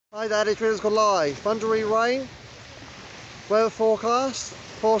Hi Dad, it's Riddles Gone Live. Thundery rain, weather forecast,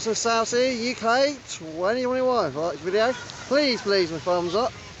 Portsmouth, South Sea, UK 2021. Like this video, please my thumbs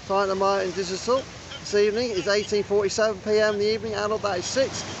up. Time at the moment in digital this evening is 18:47 PM in the evening, and that is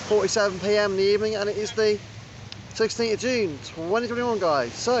 6:47 PM in the evening, and it is the 16th of June 2021,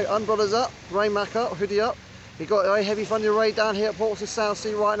 guys. So umbrellas up, rain mac up, hoodie up. You've got a very heavy thundery rain down here at Portsmouth, South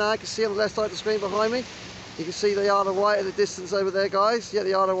Sea right now. You can see on the left side of the screen behind me. You can see the Isle of Wight in the distance over there, guys. Yeah,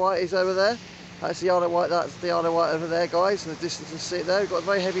 the Isle of Wight is over there. That's the Isle of Wight, that's the Isle of Wight over there, guys. In the distance, you can see it there. We've got a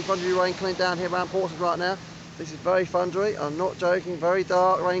very heavy thundery rain coming down here around Portsmouth right now. This is very thundery, I'm not joking. Very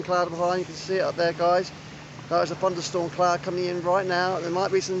dark rain cloud behind, you can see it up there, guys. There's a thunderstorm cloud coming in right now. There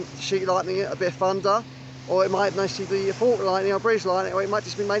might be some sheet lightning, a bit of thunder, or it might mostly be a fault lightning or bridge lightning, or it might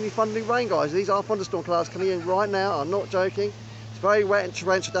just be mainly thundering rain, guys. These are thunderstorm clouds coming in right now, I'm not joking. It's very wet and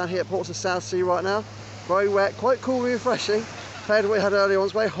torrential down here at Portsmouth, South Sea right now. Very wet, quite cool and refreshing compared to what we had earlier on.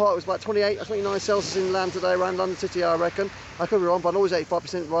 It's very hot. It was about 28 or 29 Celsius in land today around London City, I reckon. I could be wrong, but I'm always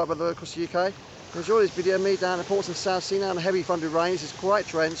 85% right by the across the UK. Enjoy this video of me down at Portsmouth, South Sea now in a heavy thundery rain. This is quite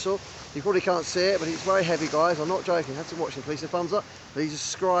torrential. You probably can't see it, but it's very heavy, guys. I'm not joking. Have to watch them. Please, a thumbs up. Please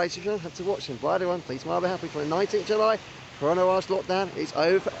subscribe if you don't have to watch them. Bye everyone. Please, smile, be happy. For the 19th of July, coronavirus lockdown is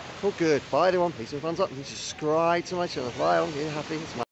over for good. Bye everyone. Please, a thumbs up. Please subscribe to my channel. Bye, I'm happy. It's my